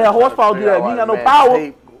 you gotta have horsepower to do that. If you ain't got no power.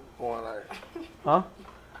 Tape going like that. Huh?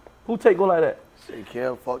 Who tape go like that? Say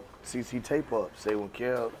Kel fuck CC tape up. Say when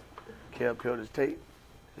Kel peeled his tape,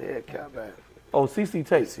 yeah, Kel back. Oh, CC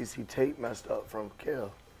tape. CC tape messed up from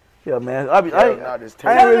Kel. Yeah, man. Not this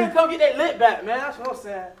tape. Tell them to come get that lit back, man. That's what I'm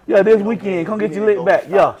saying. Yeah, this weekend, come get your lit back.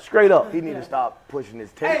 Yeah, straight up. He need to stop pushing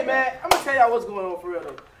his tape. Hey, man, I'm going to tell y'all what's going on for real,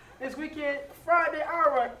 though. This weekend, Friday, I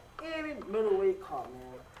run any middleweight car,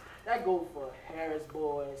 man. That go for Harris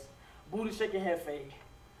Boys, Booty Shaking Hefe.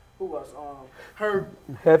 Who else? Herb.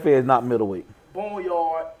 Hefe is not middleweight.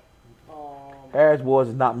 Boneyard. Harris Boys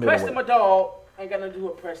is not middleweight. Preston, my dog. Ain't got nothing to do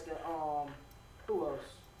with Preston. Who else?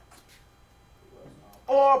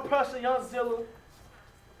 Or Preston Youngzilla.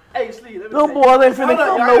 Hey, Sleeve, let me Them tell boys ain't you. finna Hold up,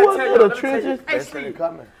 come y'all, nowhere I gotta tell to y'all, the let me tell you. trenches. Hey, That's when Sleeve, they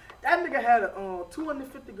coming. that nigga had a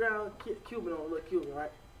 250 gram Cuban on, little Cuban,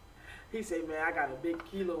 right? He said, man, I got a big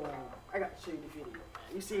kilo on. I got to show you the video.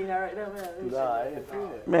 You seen that right there, man? Let me Nah, show I you ain't that, seen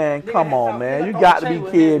dog. it. Man, Nigga come had on, something- man. nigga You on got the to be chain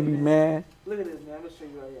with kidding him, me, man. Look at this, man. Let me show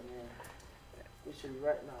you right here, man. Let me show you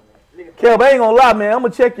right now, man. Nigga, Kelb, I ain't gonna lie, man. I'm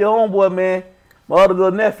gonna check your homeboy, man. My other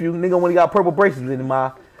little nephew, nigga, when he got purple braces in his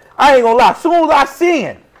mouth. I ain't gonna lie. Soon as I see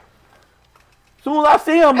him, hey,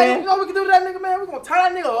 you man. know what we can do to that nigga, man? We gonna tie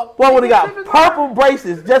that nigga up. Boy, when he got purple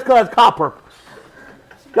braces just cause it's car purple.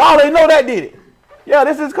 Y'all ain't know that, did it? Yeah,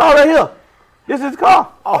 this is car right here. This is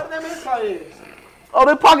car. What that man's car is? Oh,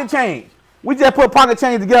 they pocket change. We just put pocket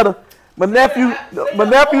change together. My nephew whole-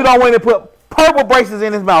 don't want to put purple braces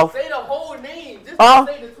in his mouth. Say the whole name. Just Huh?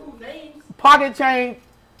 don't say the two names. Pocket change,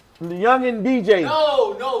 the youngin' DJ.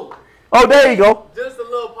 No. Oh, there you go. Just a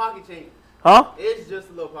little pocket change. Huh? It's just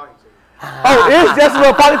a little pocket change. Oh, it's just a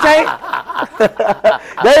little pocket change?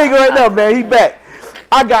 There you go right now, man. He back.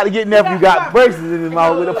 I got to get nephew got braces in his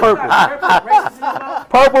mouth with a purple.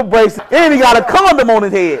 Purple braces. And he got a condom on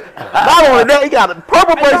his head. Not only that, he got a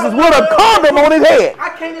purple braces with a condom on his head. I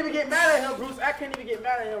can't even get mad at him, Bruce. I can't even get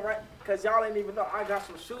mad at him, right? Because y'all ain't even know I got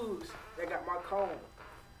some shoes that got my cone.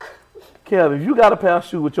 Kelb, if you got a pair of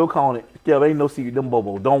shoes with your cone in it, Kelb, ain't no secret. Them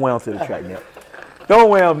bobo. Don't wear them to the track now. Don't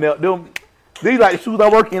wear them now. These like the shoes I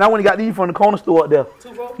work in. I went and got these from the corner store up there.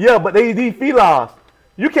 Yeah, but these felines.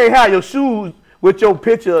 You can't have your shoes with your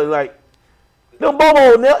picture like them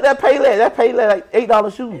bobo. That pay like $8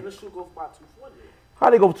 Hey, shoes. this shoe go for about $240. How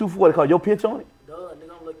they go for $240? Cause your picture on it. Duh,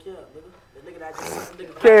 nigga, I'm look here, nigga. The nigga that just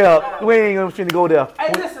Kelb, we ain't gonna finna go there.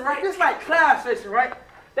 Hey, listen, right? This like class session, right?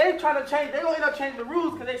 They trying to change. They gonna end up changing the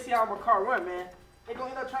rules because they see how my car run, man. They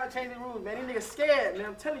gonna end up trying to change the rules, man. These niggas scared, man.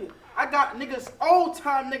 I'm telling you. I got niggas, old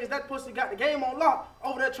time niggas, that pussy got the game on lock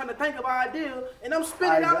over there trying to think about ideas, and I'm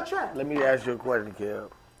spinning down the track. Let me ask you a question, Kel.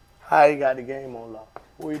 How he got the game on lock?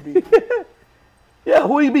 Who he beat? Yeah,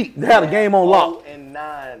 who he beat? They had a game on lock.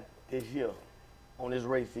 0-9 this year on this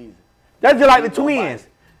race season. That's just like the twins.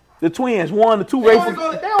 The twins won the two The twins,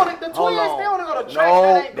 races. they only go to track. No,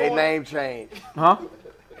 that ain't they going. name changed. Huh?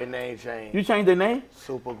 They name changed. You changed their name?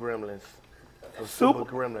 Super Gremlins. Super-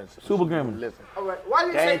 Gremlins. Super Gremlins. Listen, All right, why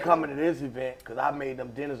you they say? ain't coming to this event because I made them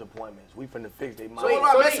dentist appointments. We finna fix their mind. So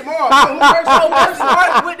what about So Messi they- Moore? So Messi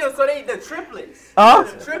Martin with them, so they the triplets. Huh?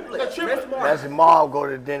 The triplets. triplets. Messi Martin. Messi Mom go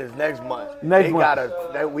to the dentist next month. Next they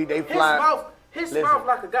month. they His fly. mouth, his Listen. mouth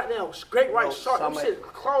like a goddamn great white No, shark. Them some- shit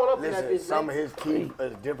clawed up in that Listen, bitch, some man. of his teeth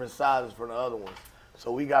is different sizes from the other ones.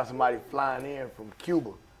 So we got somebody flying in from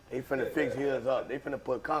Cuba. They finna fix his up. They finna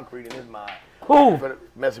put concrete in his mind. Who?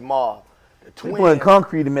 Messi Mom. The They twins. putting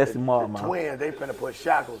concrete in Messi Moore, The man. twins, they finna put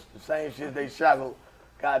shackles. The same shit they shackled.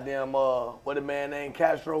 Goddamn, what the man named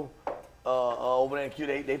Castro, over there in Q.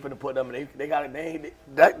 They finna put them. They got it.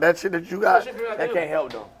 That shit that you got. That can't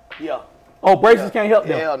help them. Yeah. Oh, braces can't help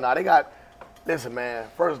them. Hell no. They got. Listen, man.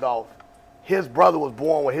 First off, his brother was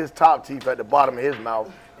born with his top teeth at the bottom of his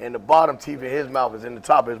mouth, and the bottom teeth in his mouth is in the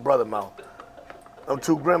top of his brother's mouth. Them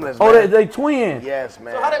two gremlins. Oh, man. they twins. Yes,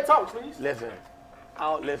 man. So how they talk, please? Listen, I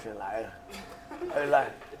don't listen like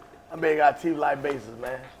I mean, got teeth like bases,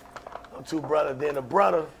 man. Them two brothers. Then the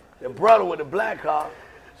brother with the black car,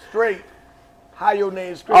 straight. How your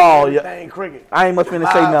name straight? Oh, yeah. Thing cricket. I ain't much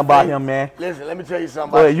finna say nothing about him, man. Listen, let me tell you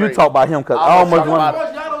something. Go about ahead, you straight. talk about him, cause I almost want.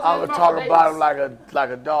 I'm gonna talk about him like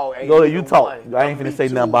a dog. Ain't Go ahead, even you talk. one. I ain't finna say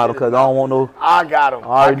Me nothing too, about him, cause I don't want no. I got him. I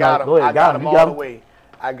already know. Go ahead, I got him you all got the him. way.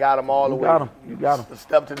 I got him all the way. got him. You got him. The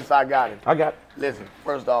step to the side, I got him. I got it. Listen,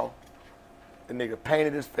 first off, the nigga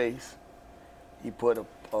painted his face. He put a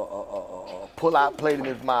pull-out plate in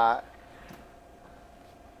his mind.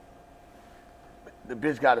 The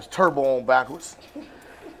bitch got his turbo on backwards.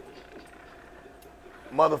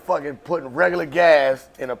 Motherfucking putting regular gas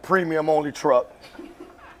in a premium-only truck.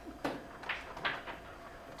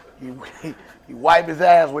 He wiped his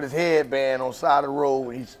ass with his headband on the side of the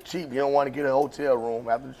road. He's cheap. He don't want to get a hotel room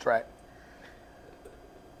after the track.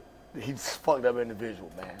 He's fucked up individual,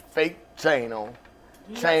 man. Fake chain on.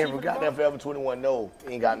 Chain from goddamn Forever 21. No,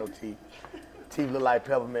 he ain't got no teeth. Teeth look like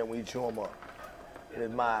peppermint when you chew them up. In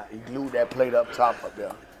his mind, he glued that plate up top up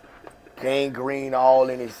there. Gangrene all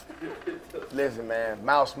in his. Listen, man,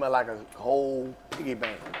 mouth smell like a whole piggy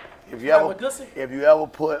bank. If you ever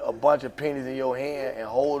put a bunch of pennies in your hand and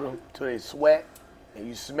hold them till they sweat, and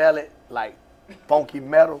you smell it like funky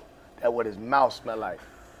metal, that's what his mouth smell like.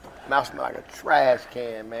 Mouth smell like a trash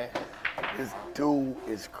can, man. This dude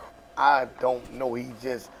is, I don't know, he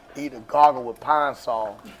just eat a gargle with pine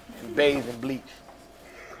sol and bathes in bleach.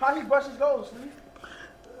 How he brushes those, Steve?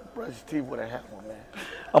 Brush his teeth with a hammer, man.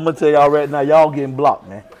 I'm gonna tell y'all right now, y'all getting blocked,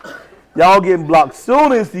 man. Y'all getting blocked.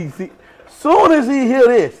 Soon as he hear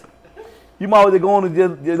this, you might as well go on and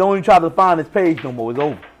just don't even try to find his page no more. It's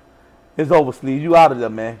over. It's over, Sleeve. You out of there,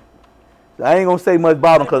 man. I ain't gonna say much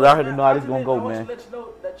about him because I already know how this gonna go, man. I want to let you know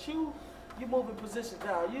that you moving positions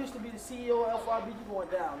down. You used to be the CEO of FYB. You going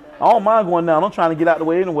down, man. I don't mind going down. I'm trying to get out the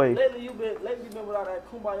way anyway. Lately you been without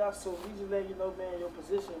that kumbaya, so we just letting you know, man, your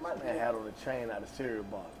position might be. Man, had on the chain out of cereal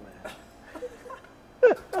box,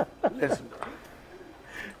 man. Listen.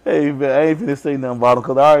 Hey, man, I ain't finna say nothing about him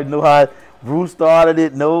because I already know how Bruce started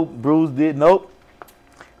it. Nope. Bruce did. Nope.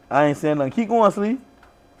 I ain't saying nothing. Keep going, Sleeve.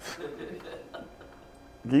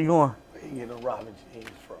 Keep going. Where you get no Robin jeans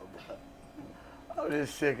from, bro? I'm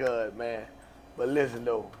just sick of it, man. But listen,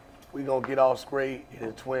 though, we gonna get all straight in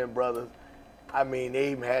the twin brothers. I mean,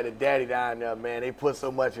 they even had a daddy down there, man. They put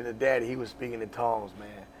so much in the daddy, he was speaking in tongues, man.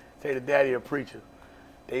 Say the daddy a preacher.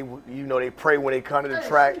 They pray when they come to the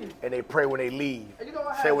track, and they pray when they leave.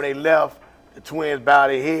 Say when they left, the twins bow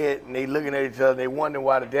their head, and they looking at each other, and they wondering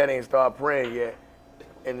why the daddy ain't started praying yet.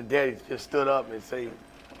 And the daddy just stood up and say,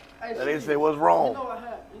 they say, what's wrong?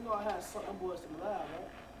 You know I had something boys to live, right?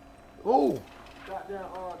 Who? Goddamn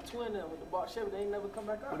twin them with the box Chevy, they ain't never come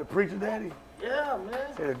back out. With the preacher daddy? Yeah,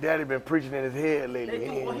 man. Say the daddy been preaching in his head lately.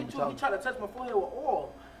 He tried to touch my forehead with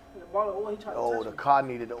oil. The bottle of oil, he tried to touch the me. car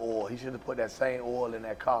needed the oil. He should have put that same oil in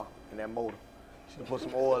that car, in that motor. Should have put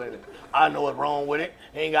some oil in it. I know what's wrong with it.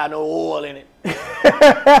 Ain't got no oil in it.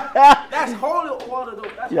 That's holy water,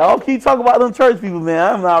 though. Y'all keep talking about them church people,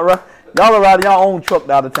 man. I'm not right. Y'all are riding y'all own truck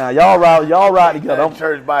all the time. Y'all ride together. I'm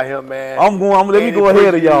church by him, man. Let me go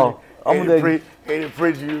ahead of y'all. Any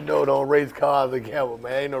preacher you know don't race cars and gamble,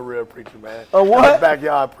 man. Ain't no real preacher, man. What? That's a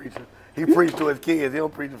backyard preacher. He preached to his kids. He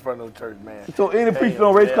don't preach in front of no church, man. So any preacher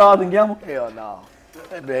don't race cars and gamble? Hell no.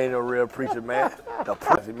 That man ain't no real preacher, man. The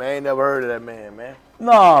preacher, man. Ain't never heard of that man, man.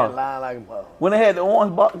 No. Lying like a mother. When they had the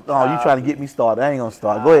orange box, you trying to get me started. I ain't gonna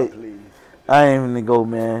start. Go ahead. Please. I ain't even gonna go,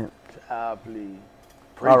 man. Please.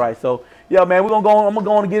 All right, so yeah, man, I'm gonna go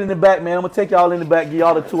on and get in the back, man. I'm gonna take y'all in the back, give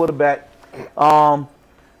y'all the tour of the back.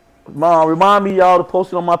 Remind me, y'all, to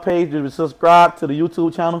post it on my page, to subscribe to the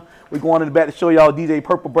YouTube channel. We're going in the back to show y'all DJ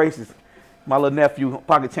Purple Braces, my little nephew,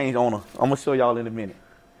 pocket change owner. I'm gonna show y'all in a minute.